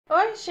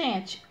Oi,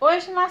 gente!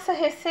 Hoje nossa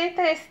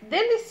receita é esse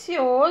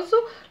delicioso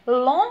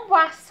lombo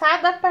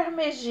assado à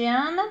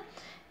parmegiana.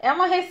 É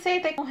uma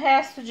receita com o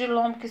resto de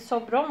lombo que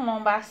sobrou, um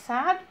lombo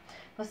assado.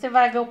 Você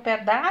vai ver o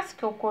pedaço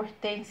que eu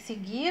cortei em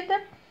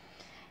seguida.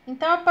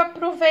 Então, é para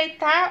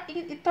aproveitar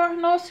e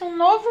tornou-se um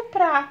novo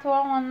prato,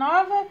 uma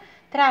nova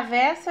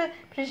travessa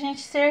para a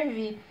gente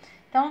servir.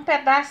 Então, um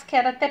pedaço que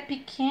era até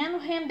pequeno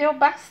rendeu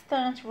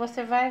bastante,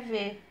 você vai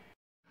ver.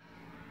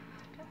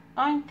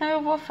 Ó, então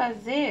eu vou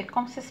fazer,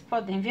 como vocês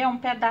podem ver, um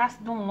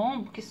pedaço de um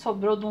lombo que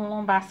sobrou de um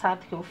lombo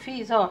assado que eu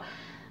fiz, ó.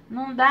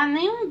 Não dá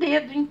nem um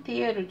dedo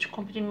inteiro de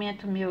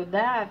comprimento meu,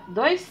 dá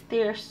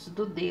 2/3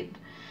 do dedo.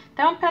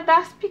 Então, é um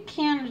pedaço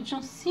pequeno, de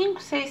uns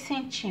 5, 6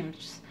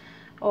 centímetros.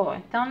 Ó,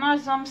 então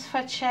nós vamos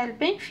fatiar ele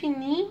bem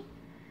fininho.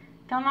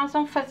 Então, nós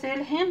vamos fazer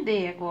ele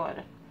render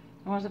agora.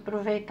 Vamos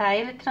aproveitar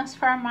ele e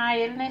transformar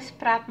ele nesse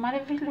prato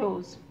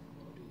maravilhoso.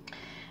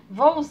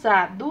 Vou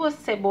usar 2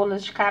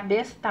 cebolas de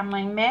cabeça,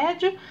 tamanho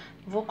médio.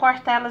 Vou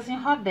cortá-las em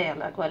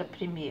rodela agora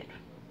primeiro.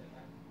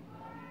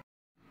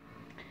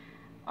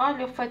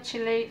 Olha, eu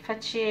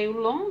fatiei o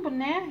lombo,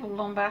 né? O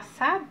lombo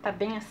assado, tá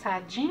bem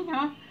assadinho,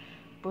 ó.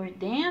 Por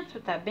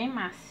dentro, tá bem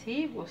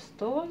macio,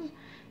 gostoso.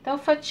 Então, eu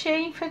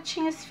fatiei em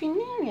fatinhas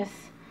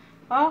fininhas.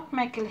 Ó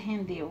como é que ele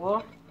rendeu,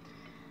 ó.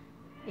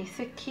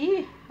 Esse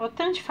aqui, o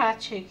tanto de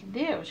fatia que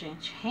deu,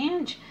 gente,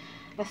 rende.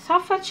 É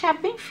só fatiar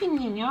bem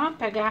fininho, ó.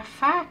 Pegar a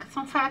faca,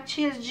 são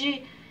fatias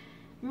de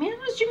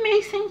menos de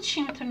meio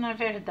centímetro, na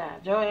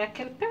verdade, ó. É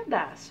aquele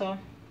pedaço, ó.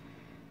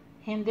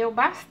 Rendeu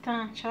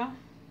bastante, ó.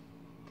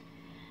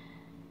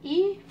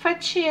 E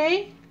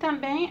fatiei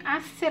também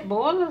as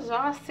cebolas, ó.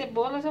 As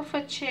cebolas eu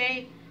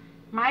fatiei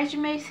mais de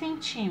meio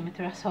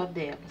centímetro, só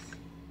delas.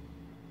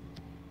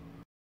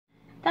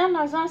 Então,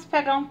 nós vamos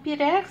pegar um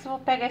pirex, vou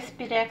pegar esse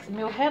pirex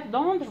meu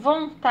redondo, vou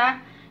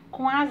untar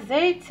com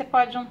azeite, você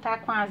pode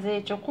untar com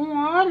azeite ou com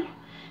óleo.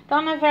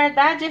 Então, na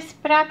verdade, esse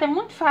prato é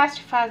muito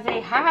fácil de fazer e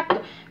rápido,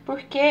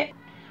 porque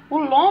o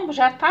lombo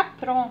já tá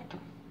pronto.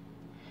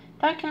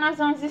 Então, aqui nós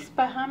vamos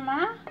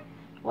esparramar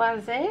o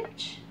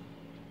azeite.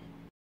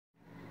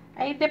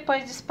 Aí,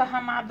 depois de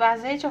esparramado o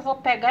azeite, eu vou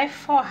pegar e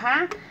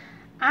forrar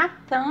a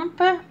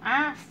tampa,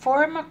 a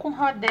forma com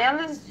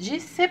rodelas de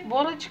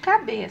cebola de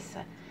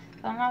cabeça.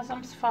 Então, nós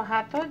vamos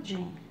forrar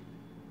todinho.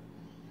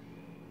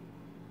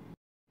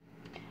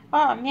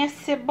 Ó, minhas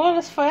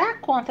cebolas foi a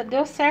conta,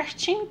 deu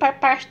certinho para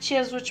partir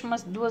as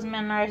últimas 2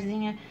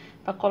 menorzinhas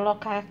para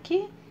colocar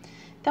aqui.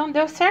 Então,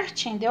 deu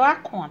certinho, deu a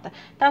conta.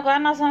 Então, agora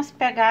nós vamos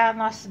pegar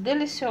nosso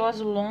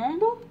delicioso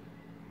lombo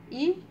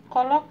e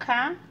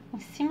colocar em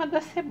cima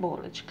da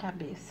cebola de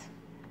cabeça.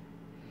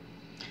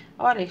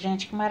 Olha,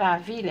 gente, que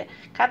maravilha.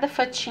 Cada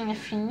fatinha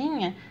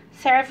fininha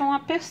serve uma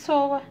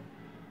pessoa.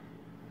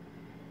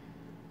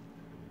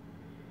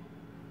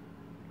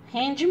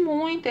 Rende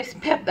muito esse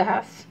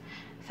pedaço.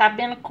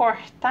 Sabendo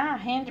cortar,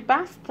 rende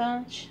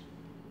bastante.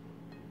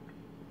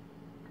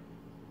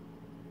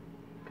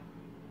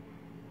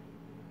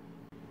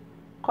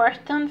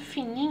 Cortando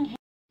fininho.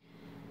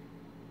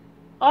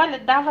 Olha,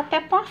 dava até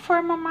pra uma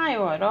forma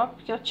maior, ó.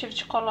 Porque eu tive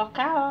de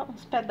colocar, ó,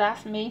 uns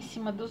pedaços meio em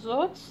cima dos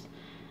outros.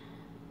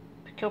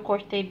 Porque eu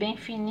cortei bem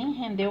fininho,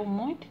 rendeu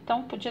muito.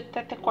 Então, podia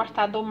até ter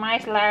cortado o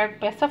mais largo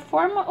pra essa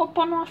forma ou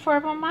pôr numa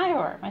forma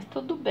maior. Mas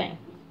tudo bem.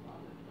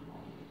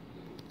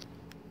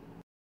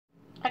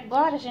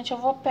 Agora, gente, eu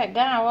vou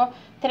pegar, ó,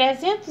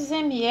 300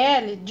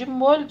 ml de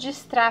molho de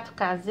extrato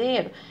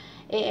caseiro.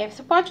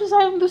 Você pode usar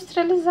o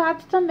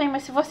industrializado também,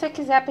 mas se você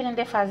quiser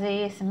aprender a fazer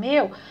esse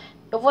meu,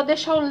 eu vou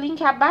deixar o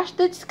link abaixo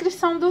da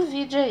descrição do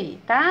vídeo aí,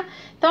 tá?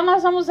 Então,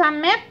 nós vamos usar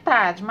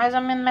metade, mais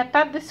ou menos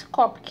metade desse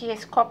copo, que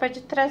esse copo é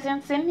de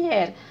 300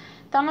 ml.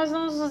 Então, nós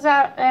vamos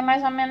usar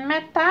mais ou menos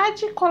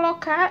metade e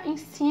colocar em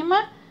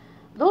cima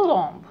do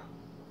lombo.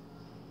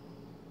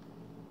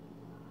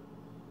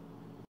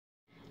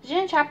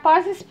 Gente,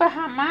 após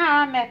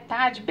esparramar a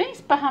metade, bem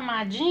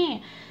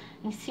esparramadinha,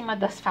 em cima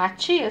das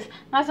fatias,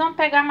 nós vamos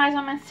pegar mais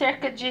ou menos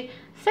cerca de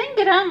 100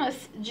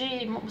 gramas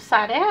de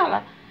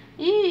mussarela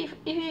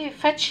e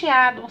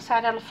fatiado,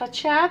 mussarela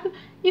fatiado,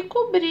 e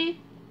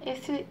cobrir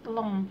esse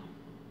lombo.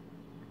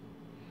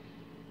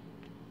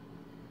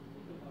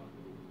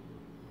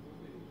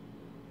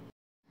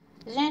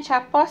 Gente,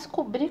 após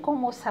cobrir com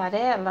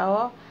mussarela,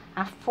 ó,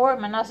 a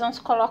forma, nós vamos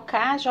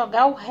colocar,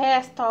 jogar o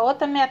resto, a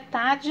outra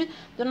metade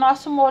do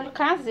nosso molho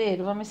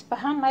caseiro. Vamos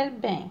esparramar ele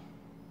bem.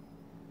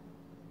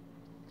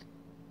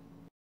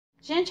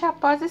 Gente,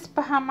 após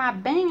esparramar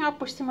bem, ó,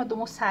 por cima do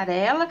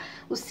mussarela,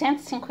 os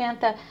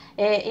 150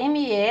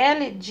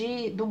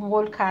 ml do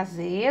molho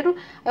caseiro,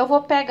 eu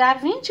vou pegar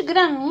 20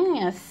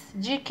 graminhas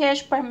de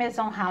queijo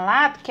parmesão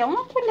ralado, que é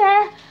uma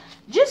colher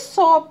de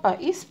sopa,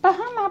 e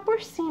esparramar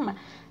por cima.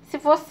 Se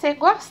você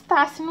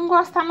gostar, se não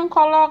gostar, não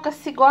coloca.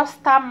 Se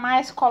gostar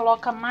mais,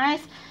 coloca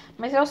mais.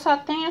 Mas eu só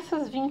tenho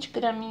essas 20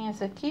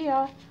 graminhas aqui,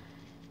 ó.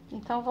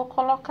 Então, eu vou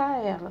colocar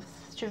elas.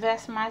 Se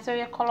tivesse mais, eu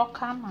ia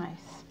colocar mais.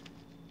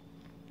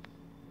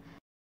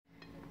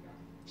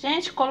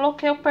 Gente,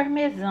 coloquei o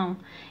parmesão.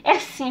 É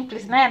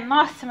simples, né?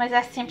 Nossa, mas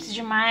é simples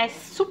demais.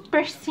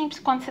 Super simples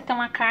quando você tem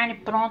uma carne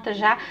pronta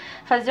já.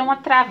 Fazer uma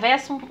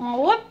travessa, um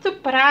outro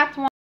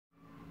prato.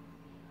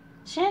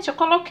 Gente, eu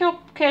coloquei o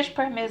queijo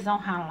parmesão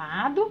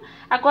ralado.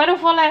 Agora eu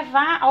vou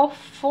levar ao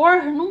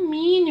forno no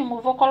mínimo.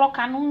 Vou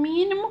colocar no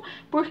mínimo,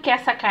 porque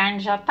essa carne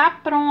já tá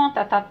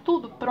pronta, tá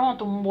tudo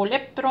pronto. O molho é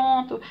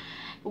pronto.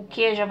 O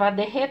queijo vai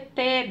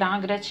derreter, dar uma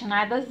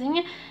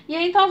gratinadazinha. E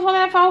aí, então, eu vou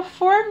levar ao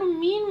forno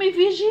mínimo e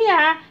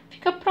vigiar.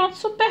 Fica pronto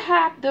super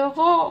rápido. Eu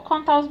vou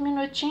contar os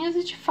minutinhos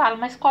e te falo,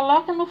 mas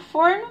coloca no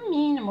forno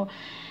mínimo.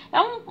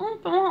 É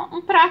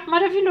um prato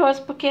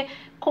maravilhoso, porque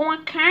com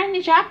a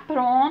carne já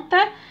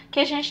pronta, que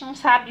a gente não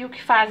sabe o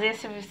que fazer,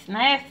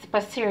 né,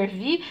 para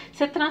servir,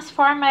 você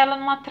transforma ela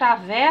numa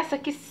travessa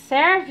que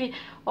serve,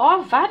 ó,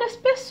 várias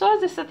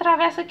pessoas. Essa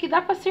travessa aqui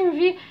dá para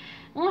servir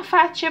uma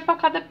fatia para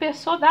cada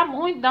pessoa, dá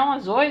muito, dá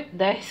umas 8,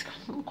 10,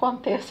 não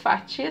contei as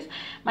fatias,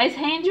 mas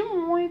rende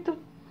muito.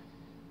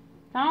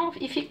 Então,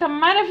 e fica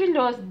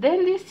maravilhoso,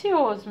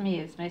 delicioso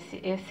mesmo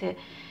esse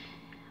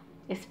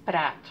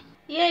prato.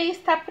 E aí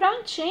está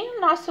prontinho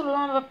nosso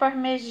lombo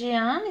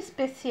parmegiana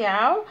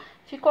especial.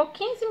 Ficou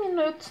 15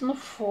 minutos no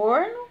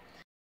forno.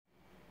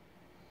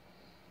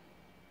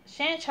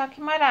 Gente, olha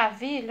que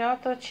maravilha, ó,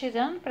 tô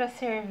tirando para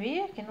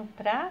servir aqui no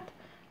prato.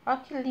 Ó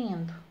que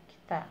lindo que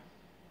tá.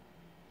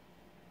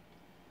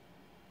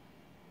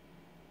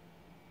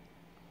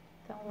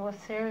 Então, vou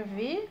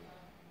servir.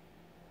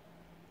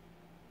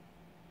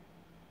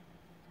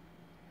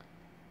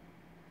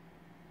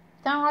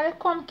 Então, olha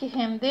como que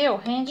rendeu,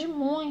 rende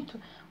muito.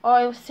 Ó,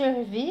 eu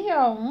servi,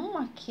 ó,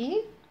 uma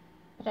aqui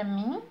pra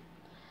mim.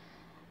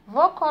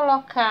 Vou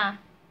colocar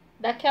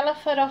daquela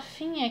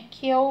farofinha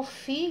que eu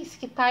fiz,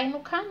 que tá aí no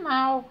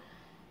canal.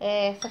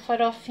 Essa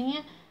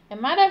farofinha é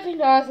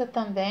maravilhosa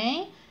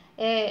também.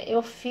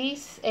 Eu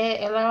fiz,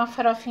 ela é uma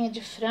farofinha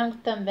de frango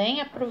também.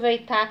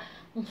 Aproveitar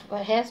o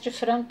resto de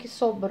frango que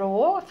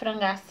sobrou,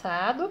 frango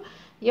assado.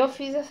 E eu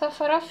fiz essa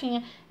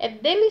farofinha. É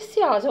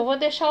deliciosa. Eu vou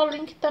deixar o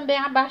link também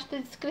abaixo da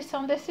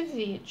descrição desse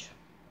vídeo.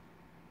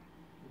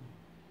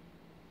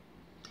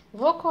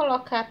 Vou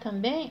colocar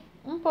também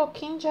um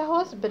pouquinho de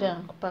arroz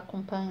branco para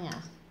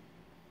acompanhar.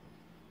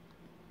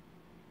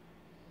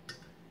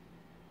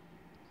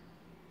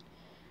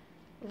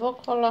 Vou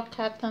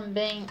colocar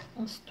também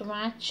uns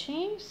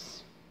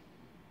tomatinhos.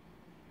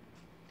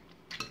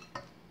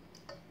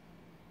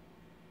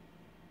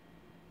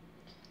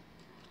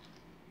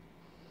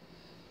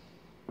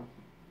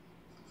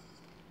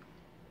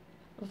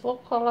 Vou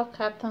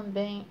colocar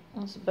também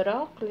uns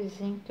brócolis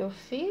que eu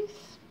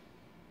fiz.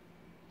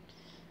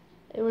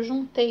 Eu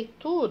juntei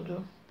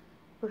tudo,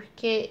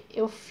 porque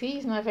eu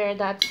fiz, na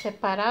verdade,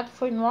 separado,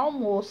 foi no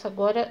almoço,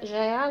 agora já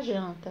é a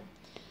janta.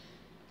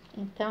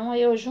 Então,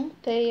 eu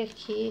juntei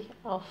aqui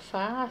a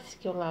alface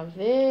que eu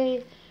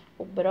lavei,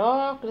 o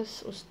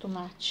brócolis, os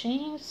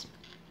tomatinhos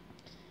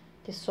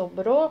que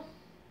sobrou.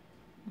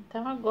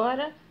 Então,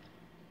 agora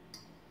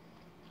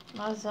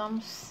nós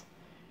vamos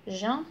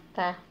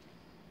jantar.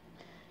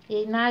 E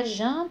aí, na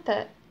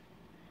janta,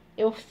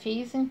 eu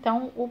fiz,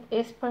 então,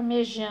 esse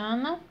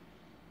parmegiana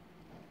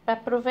para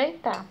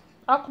aproveitar.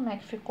 Ó como é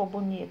que ficou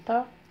bonito,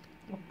 ó,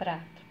 o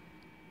prato.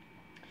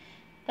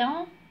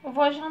 Então, eu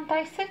vou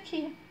jantar isso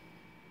aqui.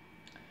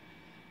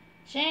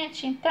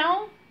 Gente,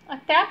 então,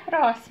 até a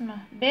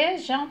próxima.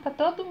 Beijão para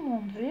todo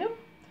mundo, viu?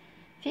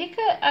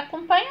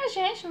 Acompanha a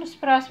gente nos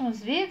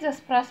próximos vídeos, as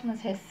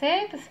próximas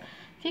receitas.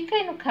 Fica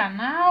aí no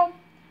canal,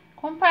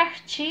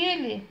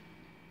 compartilhe.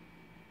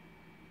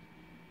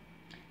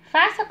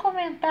 Faça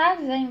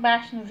comentários aí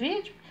embaixo no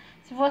vídeo.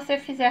 Se você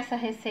fizer essa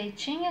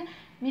receitinha,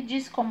 me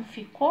diz como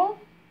ficou.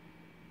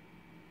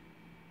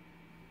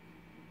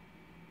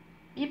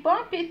 E bom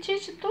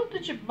apetite, tudo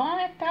de bom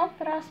e até o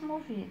próximo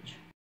vídeo.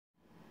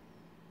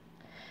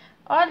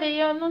 Olha,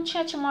 eu não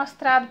tinha te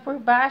mostrado por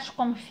baixo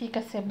como fica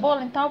a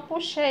cebola, então eu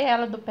puxei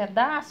ela do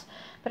pedaço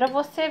para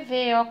você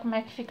ver, ó, como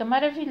é que fica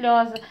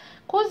maravilhosa.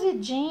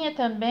 Cozidinha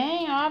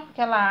também, ó,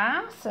 porque ela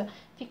assa,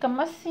 fica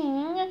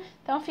macinha,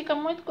 então fica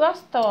muito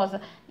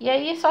gostosa. E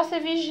aí é só você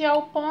vigiar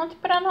o ponto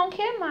para não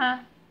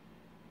queimar.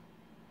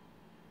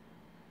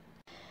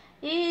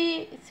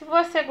 E se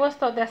você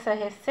gostou dessa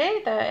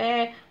receita,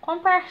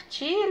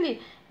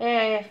 compartilhe,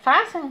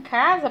 faça em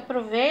casa,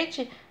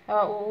 aproveite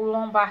o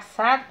lombo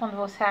assado quando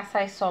você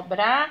assar e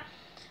sobrar.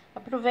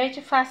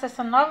 Aproveite e faça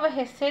essa nova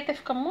receita,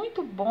 fica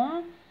muito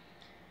bom.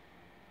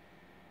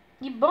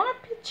 E bom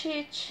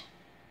apetite!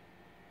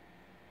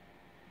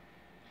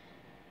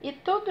 E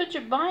tudo de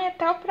bom e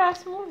até o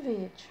próximo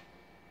vídeo.